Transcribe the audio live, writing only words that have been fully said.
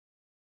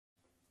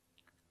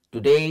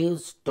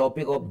Today's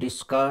topic of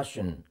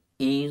discussion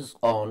is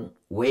on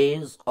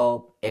ways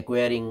of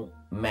acquiring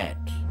mate.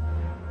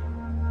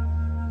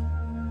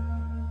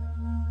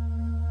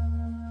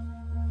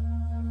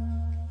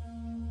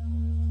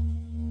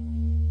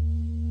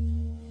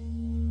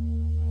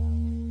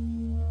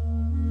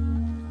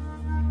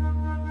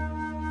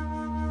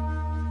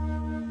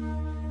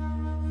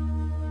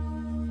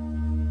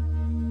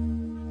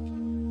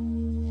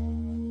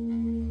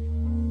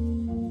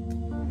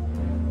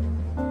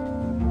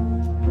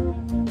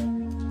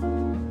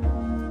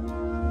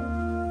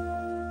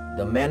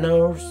 The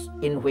manners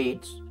in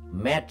which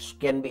mates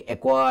can be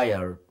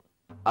acquired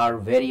are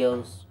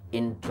various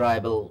in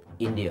tribal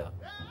India.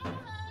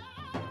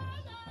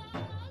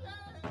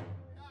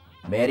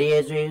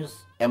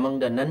 Marriages among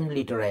the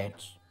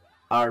non-literates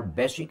are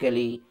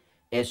basically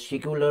a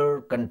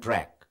secular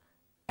contract,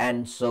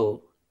 and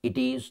so it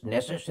is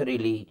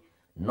necessarily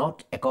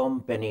not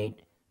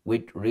accompanied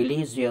with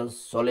religious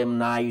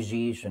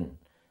solemnization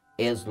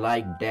as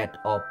like that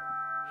of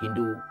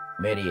Hindu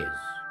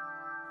marriage.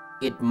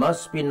 It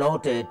must be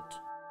noted,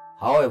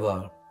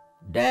 however,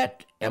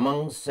 that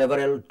among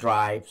several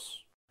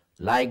tribes,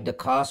 like the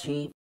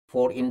Khasi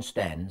for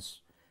instance,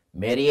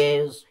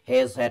 marriage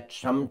has had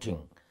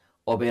something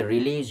of a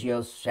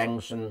religious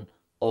sanction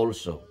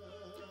also.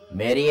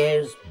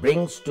 Marriage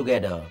brings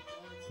together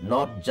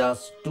not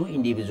just two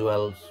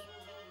individuals,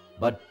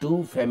 but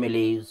two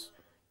families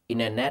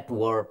in a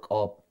network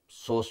of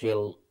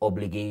social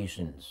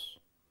obligations.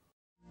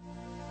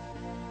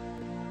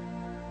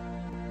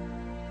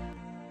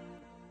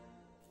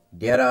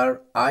 There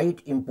are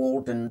 8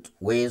 important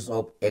ways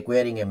of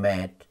acquiring a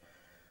mate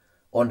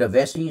on the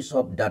basis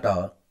of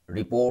data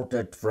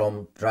reported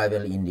from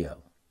tribal India.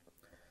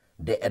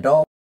 They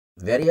adopt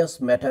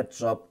various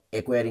methods of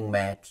acquiring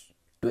mates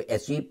to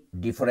achieve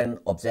different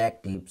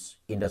objectives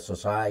in the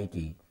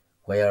society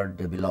where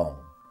they belong,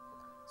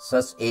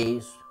 such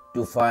as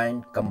to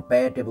find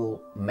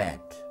compatible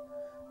mate,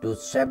 to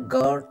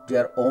safeguard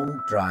their own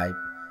tribe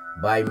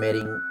by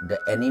marrying the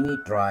enemy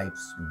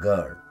tribe's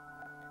girl,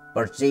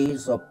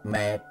 purchase of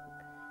mate,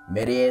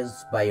 marriage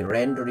by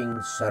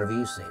rendering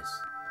services,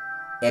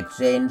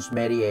 exchange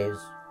marriage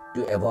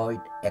to avoid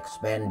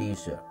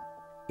expenditure,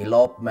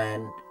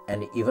 elopement,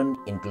 and even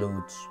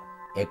includes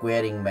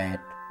acquiring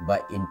mate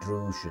by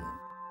intrusion.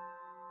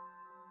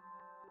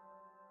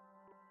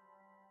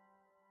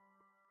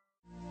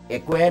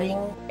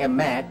 Acquiring a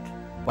mate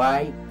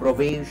by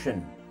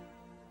probation.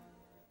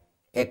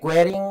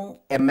 Acquiring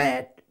a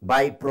mate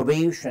by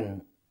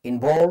probation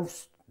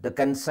involves the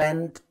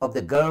consent of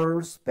the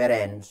girl's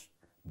parents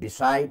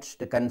besides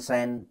the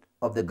consent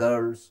of the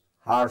girl's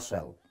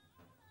herself.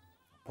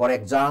 For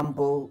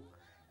example,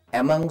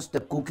 amongst the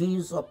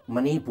Kukis of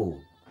Manipur,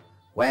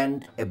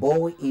 when a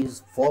boy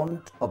is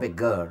fond of a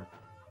girl,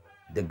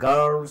 the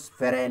girl's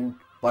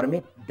parents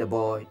permit the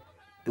boy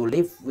to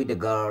live with the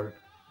girl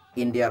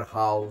in their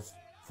house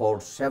for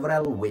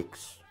several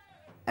weeks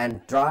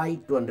and try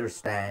to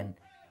understand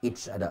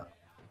each other.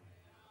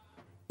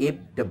 If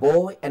the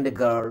boy and the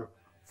girl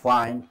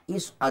find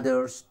each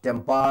other's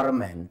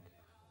temperament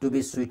to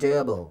be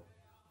suitable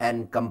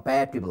and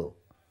compatible,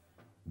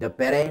 the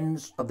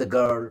parents of the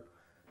girl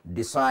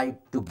decide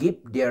to give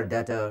their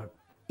daughter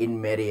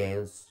in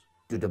marriage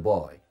to the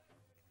boy.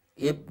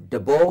 If the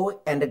boy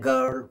and the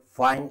girl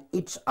find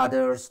each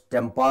other's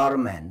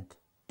temperament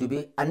to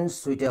be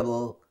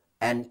unsuitable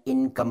and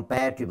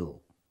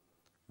incompatible,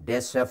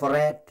 they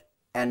separate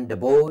and the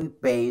boy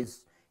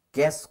pays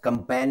cash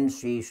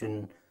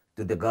compensation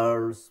to the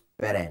girl's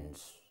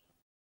parents.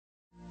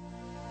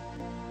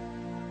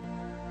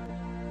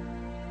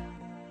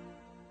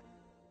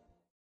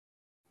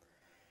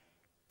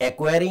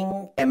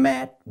 Acquiring a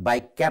mate by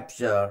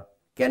capture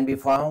can be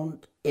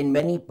found in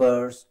many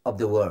parts of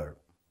the world.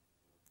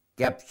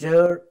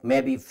 Capture may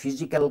be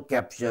physical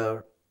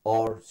capture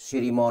or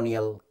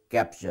ceremonial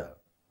capture.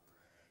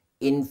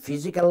 In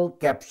physical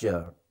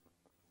capture,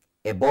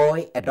 a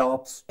boy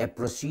adopts a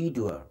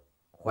procedure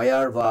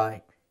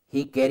whereby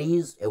he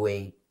carries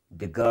away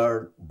the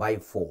girl by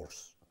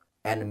force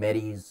and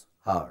marries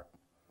her.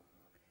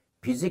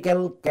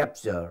 Physical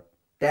capture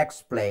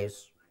takes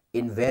place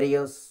in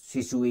various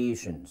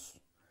situations.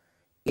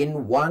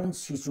 In one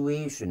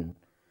situation,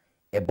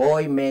 a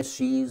boy may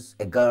seize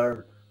a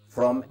girl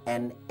from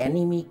an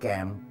enemy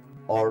camp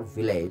or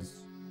village,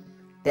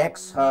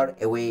 takes her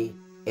away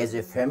as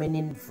a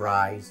feminine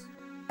prize,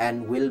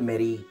 and will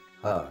marry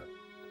her.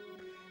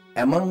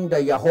 Among the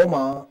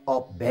Yahoma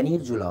of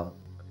Venezuela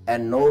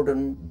and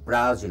northern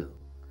Brazil,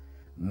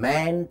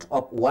 men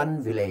of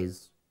one village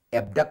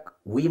abduct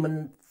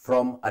women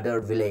from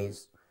other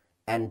villages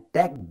and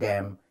take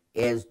them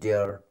as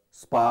their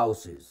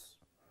spouses.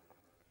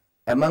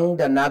 Among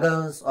the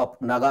Nagas of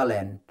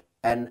Nagaland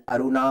and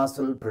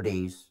Arunachal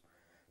Pradesh,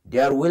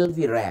 there will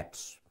be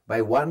raids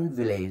by one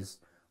village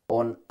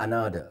on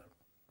another.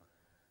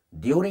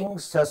 During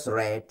such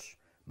raids,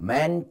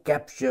 men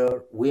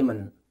capture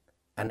women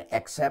and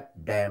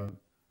accept them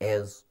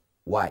as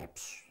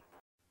wives.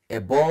 A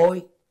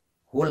boy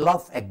who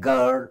loves a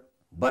girl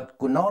but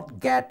could not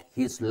get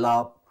his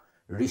love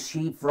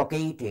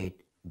reciprocated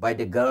by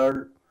the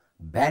girl,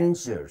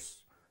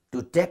 ventures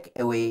to take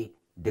away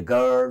the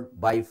girl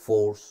by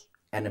force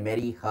and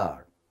marry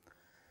her.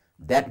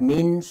 That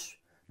means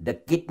the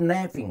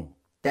kidnapping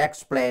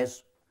takes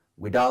place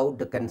without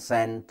the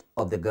consent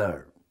of the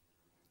girl.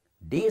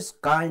 This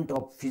kind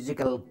of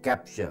physical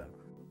capture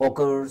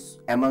occurs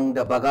among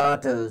the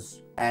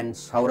Bagatas and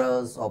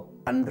Sauras of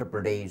Andhra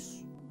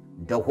Pradesh,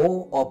 the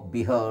Ho of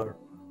Bihar,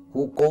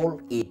 who call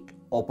it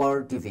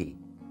Opertivi,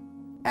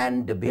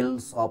 and the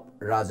Bhils of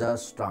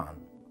Rajasthan.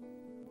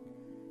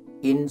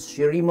 In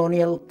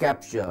ceremonial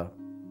capture,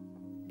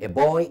 a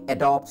boy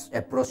adopts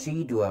a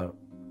procedure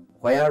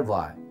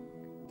whereby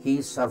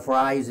he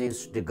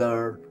surprises the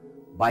girl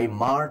by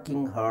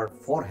marking her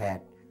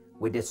forehead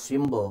with a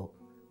symbol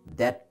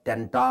that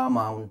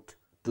tantamount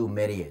to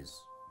marriage.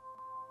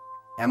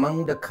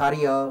 Among the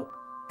Khariya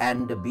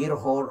and the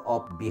Birhor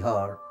of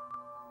Bihar,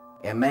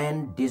 a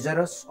man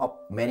desirous of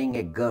marrying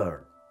a girl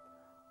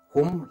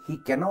whom he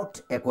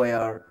cannot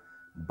acquire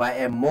by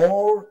a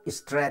more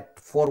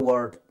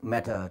straightforward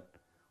method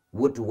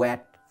would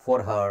wait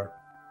for her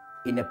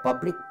in a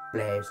public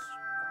place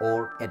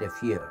or at a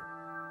fair,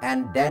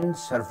 and then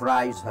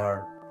surprise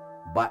her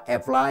by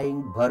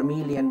applying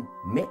vermilion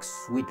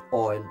mixed with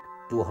oil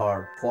to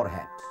her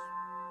forehead.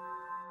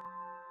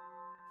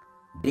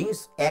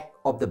 This act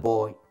of the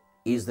boy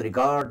is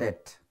regarded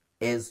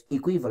as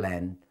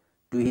equivalent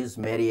to his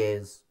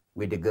marriage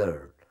with a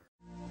girl.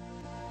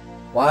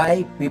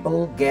 Why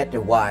people get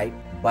a wife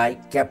by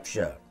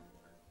capture?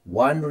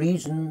 One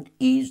reason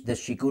is the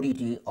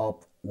security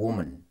of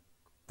women.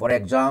 For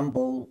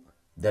example,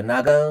 the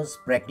Nagas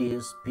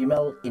practice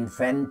female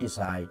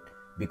infanticide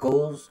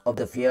because of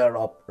the fear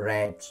of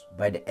raids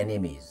by the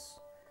enemies.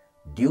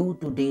 Due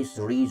to this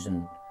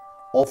reason,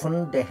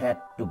 often they had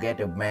to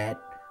get a mate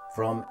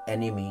from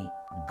enemy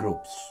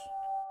groups.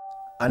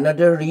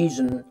 Another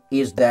reason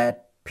is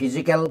that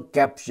physical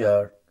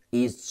capture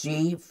is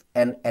cheap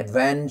and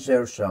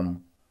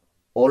adventuresome,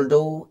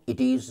 although it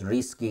is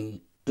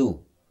risky too.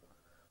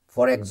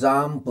 For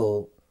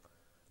example,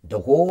 the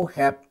Ho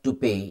have to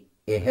pay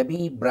a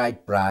heavy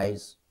bride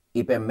price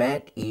if a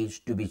mate is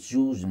to be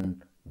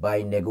chosen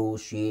by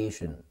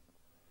negotiation.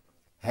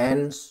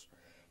 Hence,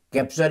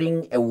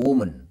 capturing a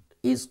woman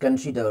is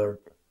considered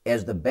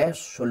as the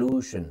best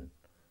solution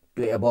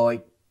to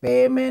avoid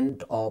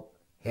payment of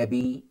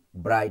heavy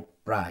bride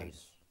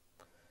price.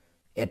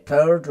 A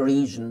third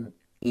reason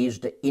is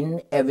the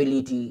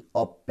inability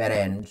of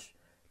parents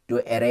to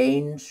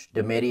arrange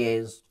the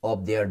marriage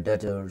of their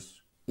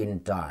daughters in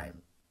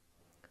time.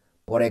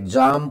 For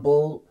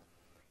example,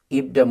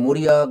 if the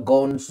Muria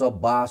Gons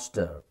of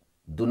Bastar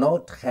do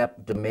not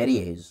have the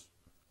marriage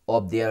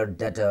of their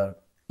daughter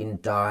in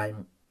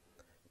time,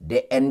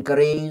 they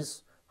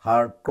encourage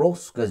her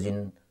close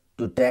cousin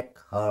to take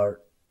her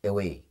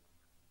away.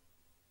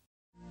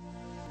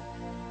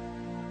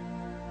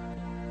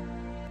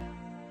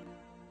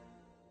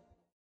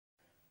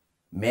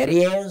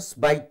 Marriage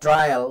by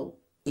trial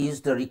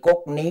is the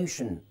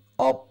recognition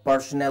of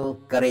personal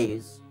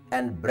courage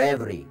and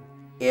bravery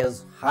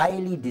as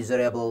highly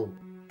desirable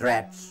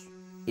traits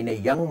in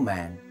a young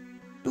man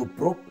to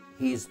prove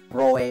his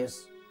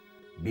prowess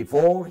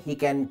before he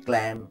can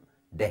claim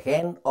the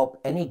hand of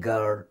any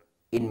girl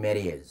in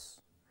marriage.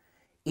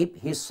 If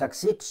he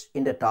succeeds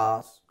in the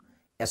task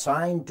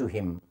assigned to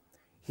him,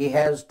 he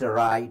has the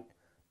right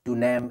to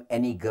name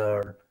any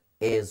girl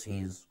as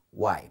his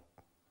wife.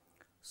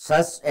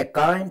 Such a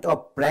kind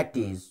of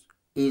practice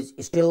is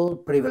still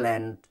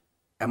prevalent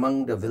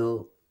among the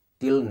Vil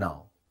till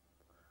now.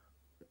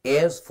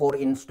 As for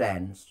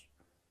instance,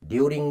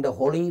 during the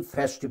holy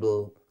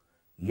festival,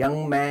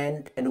 young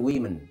men and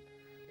women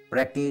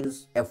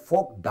practice a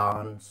folk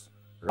dance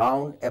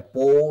round a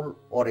pole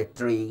or a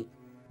tree,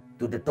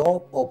 to the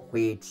top of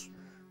which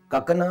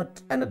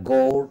coconut and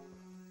gourd,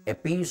 a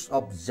piece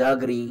of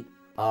jaggery,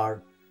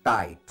 are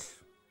tied.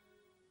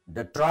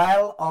 The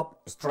trial of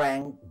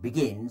strength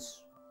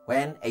begins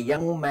when a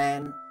young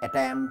man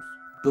attempts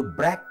to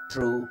break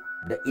through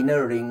the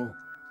inner ring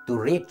to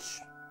reach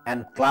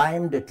and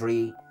climb the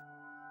tree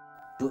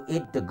to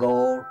eat the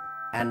gourd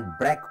and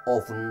break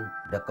open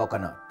the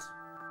coconut.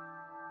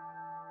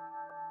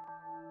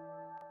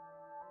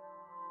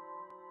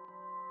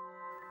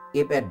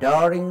 If a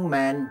daring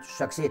man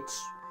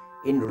succeeds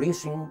in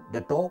reaching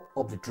the top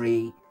of the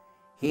tree,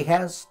 he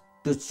has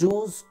to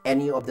choose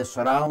any of the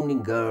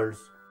surrounding girls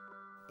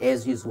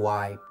as his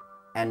wife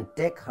and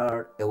take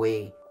her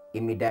away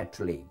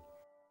immediately.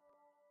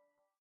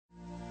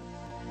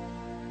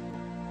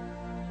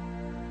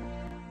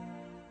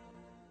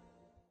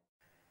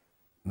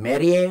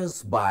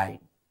 Marriage by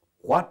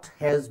what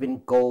has been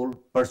called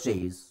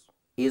purchase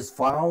is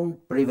found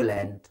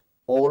prevalent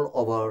all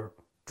over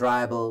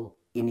tribal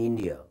in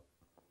India.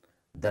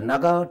 The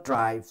Naga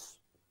tribes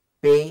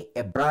pay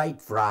a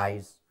bride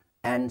price,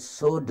 and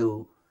so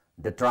do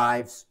the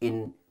tribes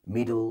in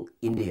Middle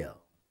India.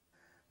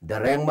 The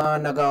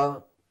Rengma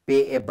Naga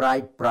pay a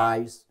bride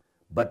price,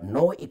 but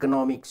no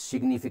economic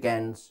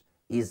significance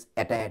is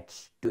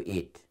attached to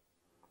it.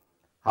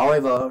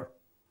 However,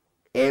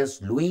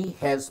 as Louis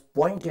has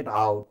pointed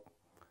out,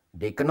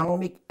 the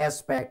economic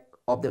aspect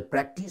of the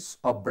practice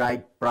of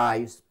bride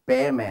price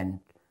payment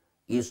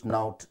is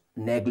not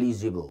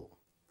negligible.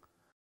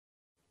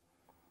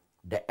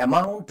 The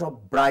amount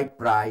of bride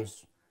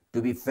price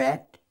to be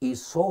paid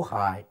is so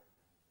high,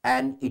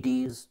 and it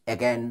is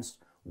against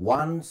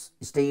one's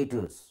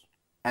status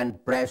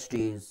and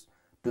prestige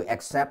to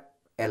accept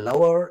a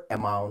lower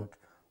amount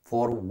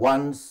for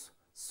one's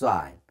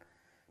side,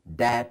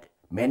 that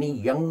many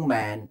young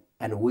men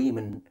and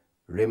women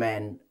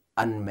remain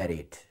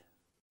unmarried.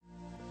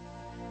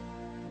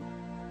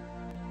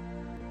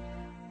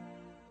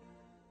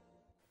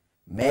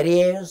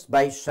 Marriage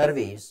by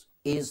service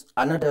is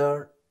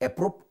another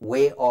approved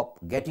way of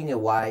getting a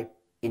wife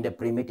in the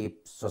primitive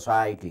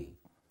society.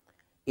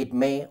 It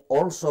may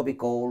also be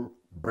called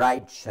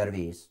bride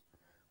service,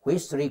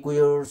 which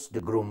requires the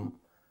groom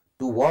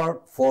to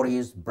work for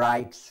his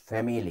bride's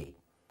family,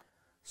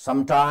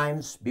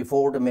 sometimes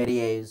before the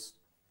marriage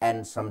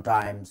and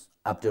sometimes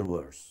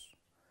afterwards.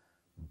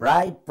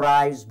 Bride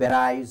price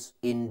varies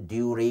in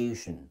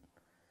duration.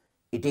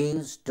 It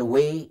is the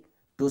way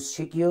to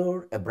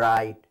secure a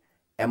bride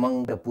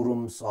among the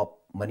Purums of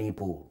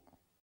Manipur.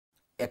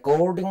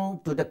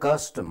 According to the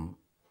custom,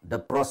 the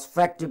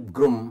prospective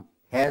groom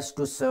has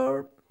to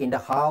serve in the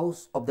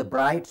house of the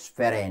bride's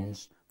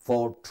parents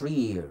for 3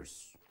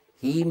 years.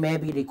 He may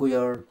be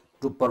required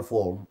to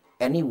perform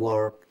any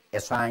work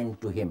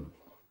assigned to him.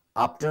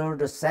 After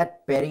the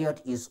set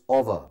period is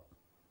over,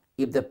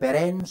 if the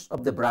parents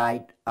of the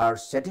bride are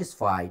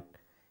satisfied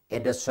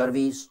at the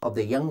service of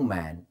the young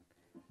man,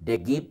 they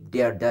give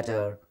their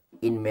daughter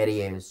in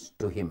marriage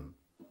to him.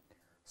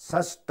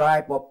 Such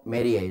type of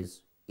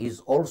marriage is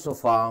also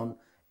found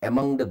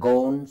among the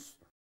Gonds,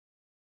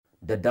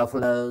 the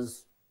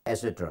Duffelers,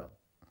 etc.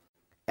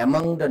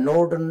 Among the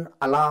northern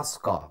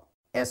Alaska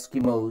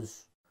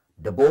Eskimos,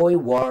 the boy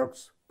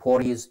works for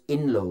his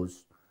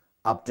in-laws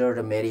after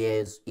the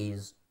marriage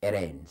is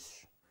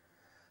arranged.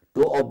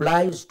 To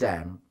oblige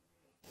them,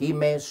 he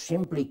may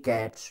simply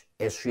catch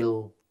a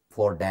shell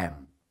for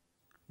them.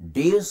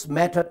 This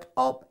method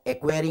of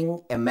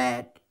acquiring a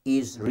mate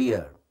is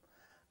rare.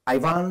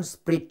 Ivan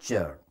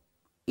Pritchard,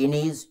 in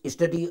his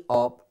study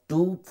of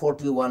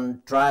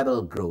 241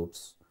 tribal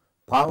groups,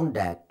 found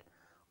that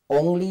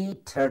only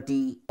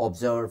 30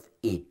 observe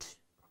it.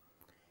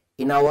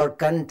 In our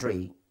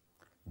country,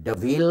 the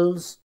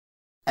Wills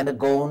and the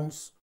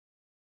Gonds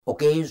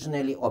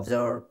occasionally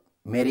observe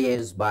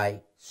marriage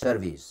by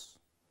service.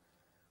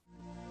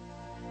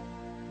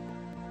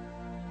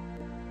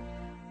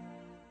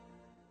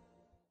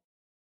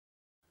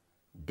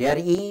 There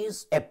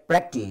is a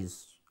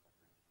practice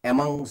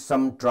among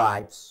some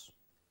tribes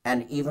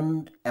and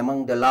even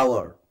among the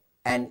lower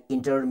and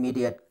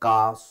intermediate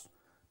castes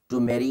to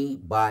marry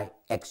by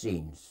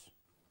exchange.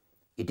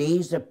 It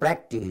is a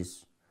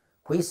practice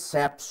which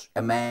saves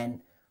a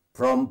man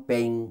from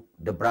paying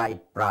the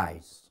bride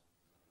price.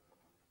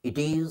 It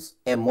is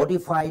a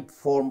modified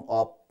form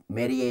of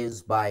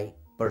marriage by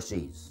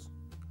purchase.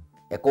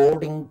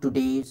 According to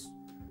this,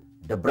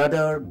 the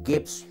brother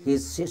gives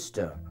his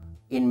sister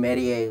in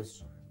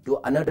marriage to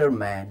another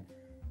man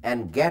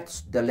and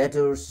gets the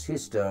latter's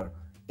sister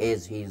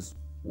as his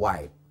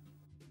wife.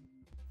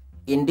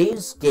 In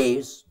this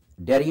case,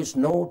 there is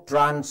no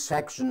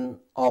transaction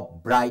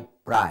of bride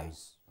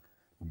price.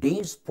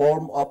 This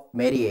form of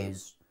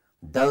marriage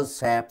thus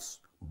saves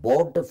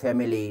both the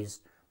families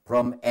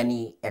from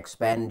any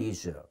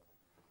expenditure.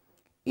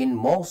 In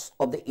most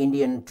of the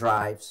Indian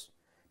tribes,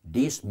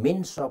 this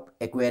means of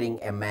acquiring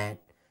a mate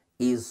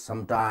is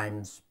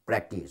sometimes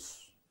practiced.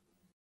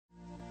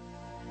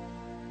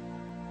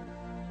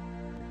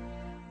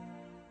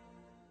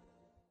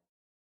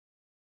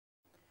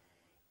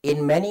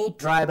 In many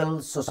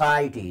tribal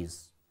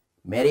societies,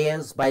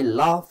 marriage by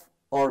love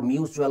or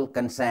mutual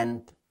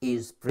consent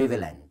is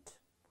prevalent.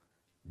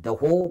 The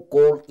Ho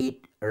call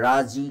it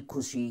Raji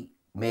Khushi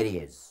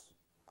marriage.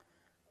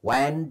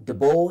 When the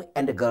boy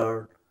and the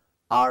girl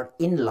are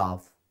in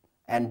love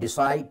and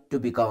decide to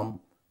become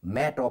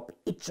mate of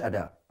each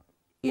other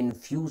in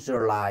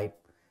future life,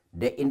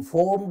 they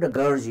inform the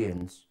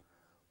guardians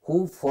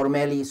who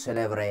formally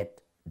celebrate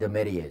the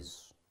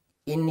marriage.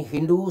 In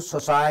Hindu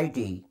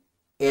society,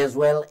 as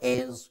well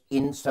as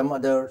in some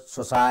other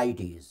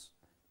societies,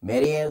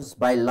 marriage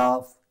by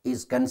love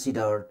is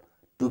considered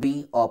to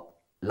be of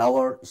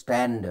lower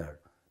standard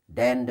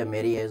than the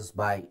marriage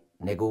by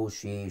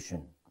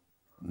negotiation.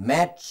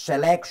 Mate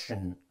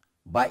selection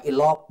by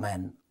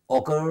elopement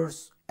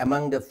occurs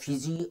among the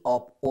Fiji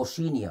of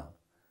Oceania,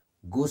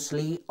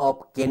 Gusli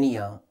of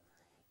Kenya,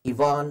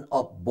 Ivan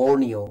of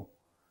Borneo,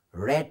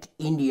 Red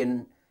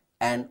Indian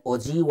and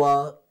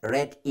Ojibwa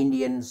Red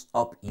Indians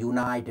of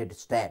United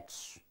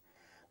States,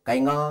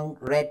 Kaingang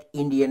Red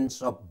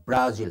Indians of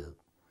Brazil,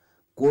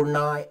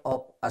 Kurnai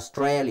of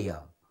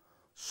Australia,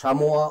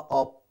 Samoa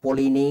of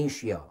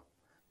Polynesia,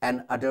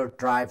 and other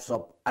tribes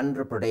of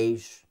Andhra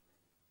Pradesh,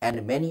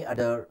 and many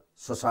other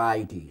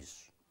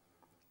societies.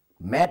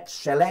 Mate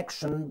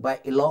selection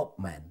by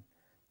elopement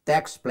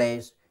takes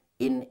place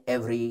in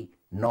every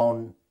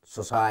known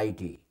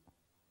society.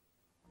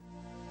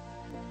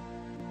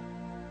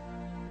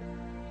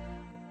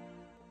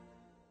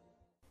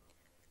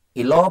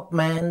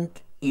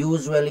 Elopement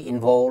usually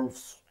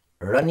involves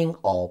running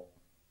off,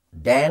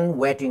 then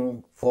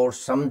waiting for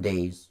some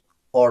days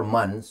or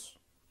months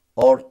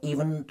or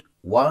even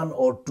 1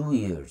 or 2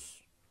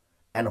 years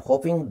and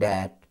hoping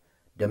that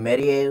the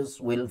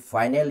marriage will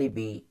finally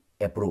be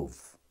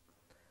approved.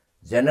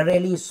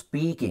 Generally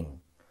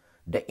speaking,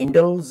 the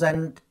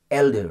indulgent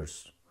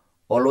elders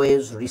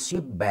always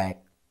receive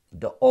back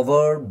the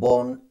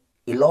overborn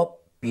eloped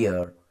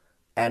pair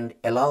and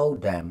allow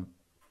them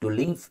to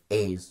live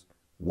as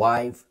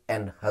wife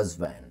and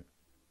husband.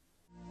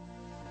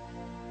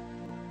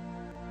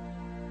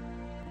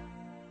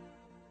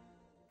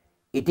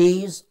 It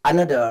is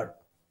another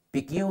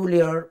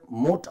peculiar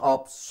mode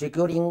of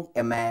securing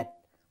a mate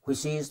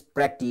which is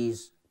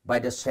practiced by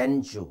the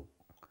Senju,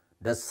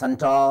 the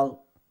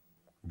Santal,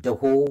 the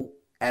Ho,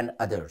 and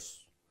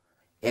others.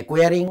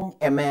 Acquiring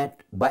a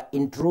mate by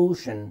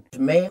intrusion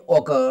may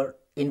occur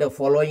in the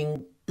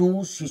following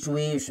two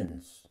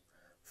situations.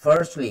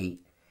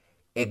 Firstly,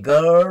 a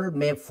girl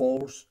may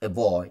force a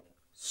boy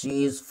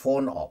she is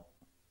fond of,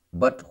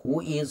 but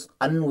who is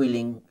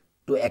unwilling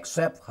to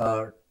accept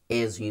her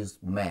as his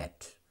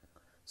mate.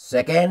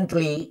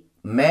 Secondly,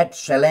 mate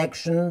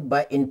selection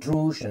by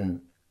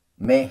intrusion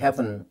may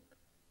happen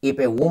if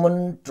a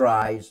woman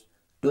tries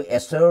to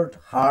assert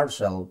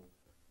herself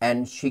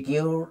and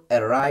secure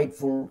a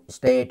rightful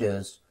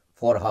status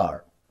for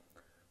her,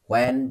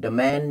 when the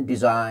man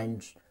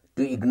designs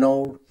to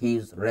ignore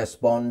his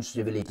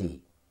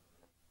responsibility.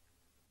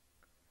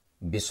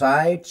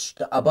 Besides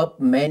the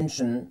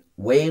above-mentioned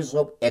ways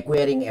of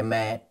acquiring a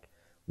mate,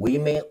 we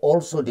may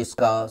also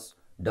discuss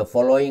the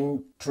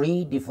following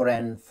three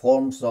different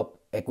forms of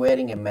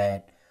acquiring a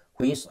mate,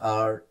 which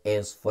are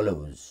as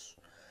follows.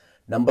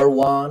 Number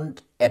 1,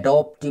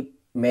 adoptive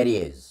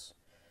marriage.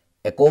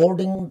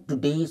 According to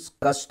this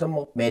custom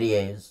of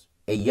marriage,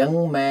 a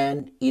young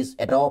man is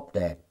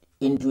adopted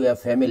into a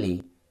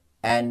family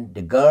and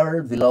the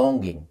girl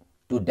belonging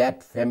to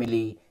that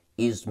family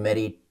is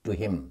married to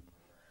him.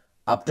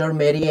 After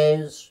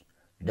marriage,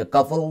 the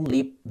couple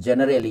live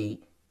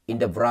generally in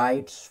the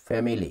bride's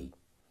family.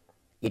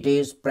 It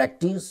is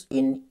practiced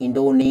in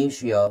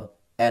Indonesia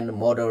and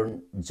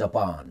modern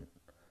Japan.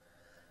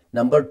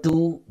 Number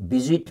 2,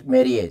 visit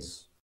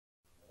marriage.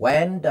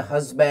 When the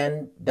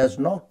husband does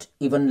not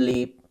even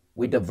live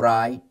with the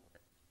bride,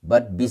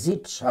 but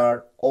visits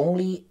her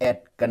only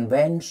at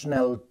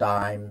conventional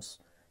times,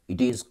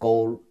 it is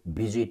called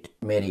visit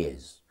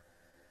marriage.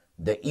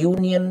 The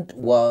union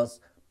was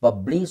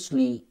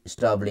publicly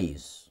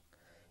established.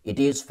 It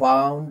is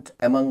found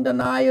among the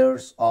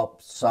Nayars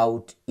of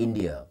South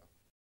India.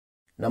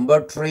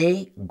 Number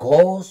 3,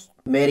 ghost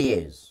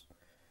marriage.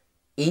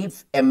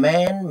 If a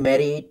man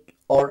married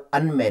or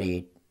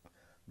unmarried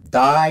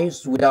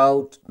dies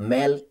without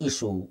male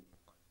issue,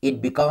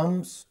 it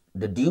becomes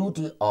the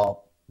duty of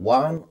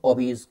one of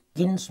his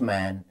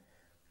kinsmen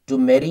to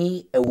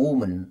marry a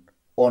woman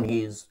on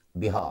his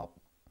behalf.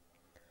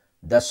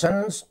 The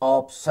sons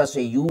of such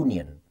a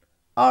union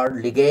are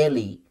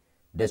legally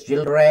the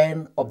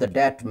children of the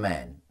dead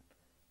man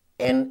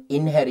and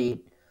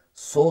inherit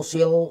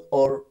social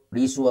or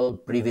ritual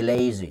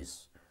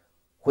privileges,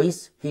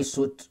 which he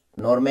should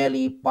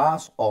normally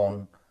pass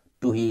on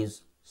to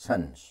his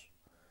sons.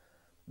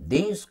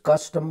 This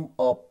custom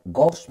of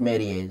ghost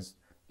marriage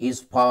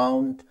is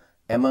found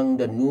among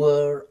the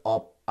newer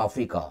of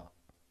Africa.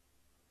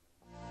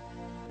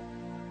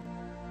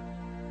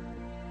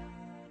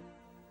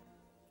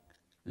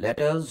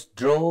 Let us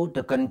draw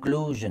the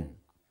conclusion.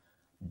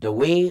 The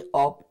way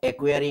of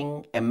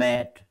acquiring a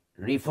mate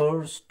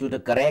refers to the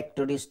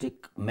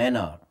characteristic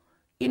manner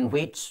in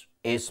which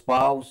a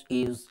spouse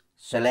is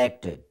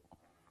selected.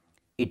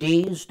 It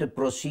is the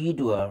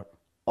procedure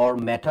or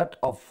method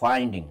of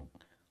finding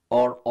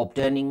or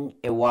obtaining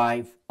a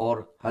wife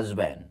or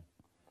husband.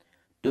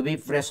 To be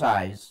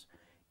precise,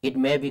 it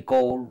may be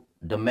called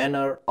the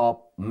manner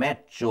of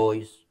mate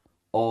choice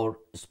or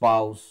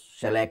spouse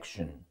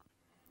selection.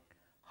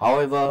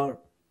 However,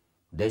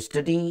 the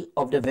study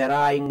of the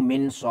varying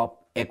means of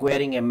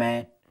acquiring a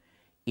mate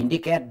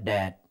indicate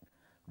that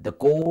the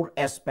core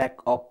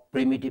aspect of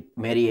primitive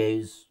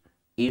marriage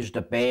is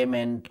the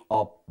payment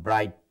of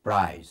bride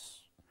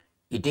price.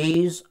 It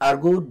is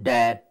argued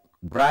that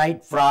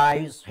bride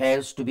price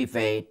has to be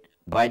paid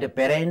by the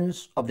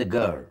parents of the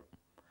girl,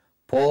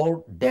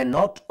 for they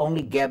not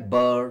only gave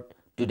birth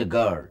to the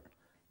girl,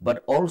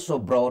 but also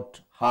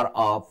brought her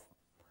up,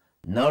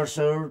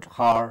 nurtured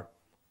her,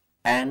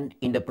 and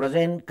in the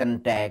present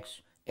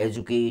context,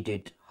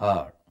 educated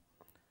her.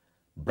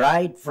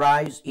 Bride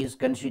price is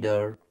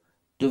considered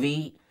to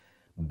be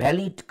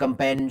valid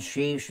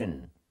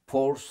compensation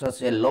for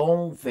such a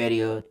long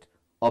period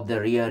of the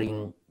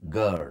rearing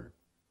girl.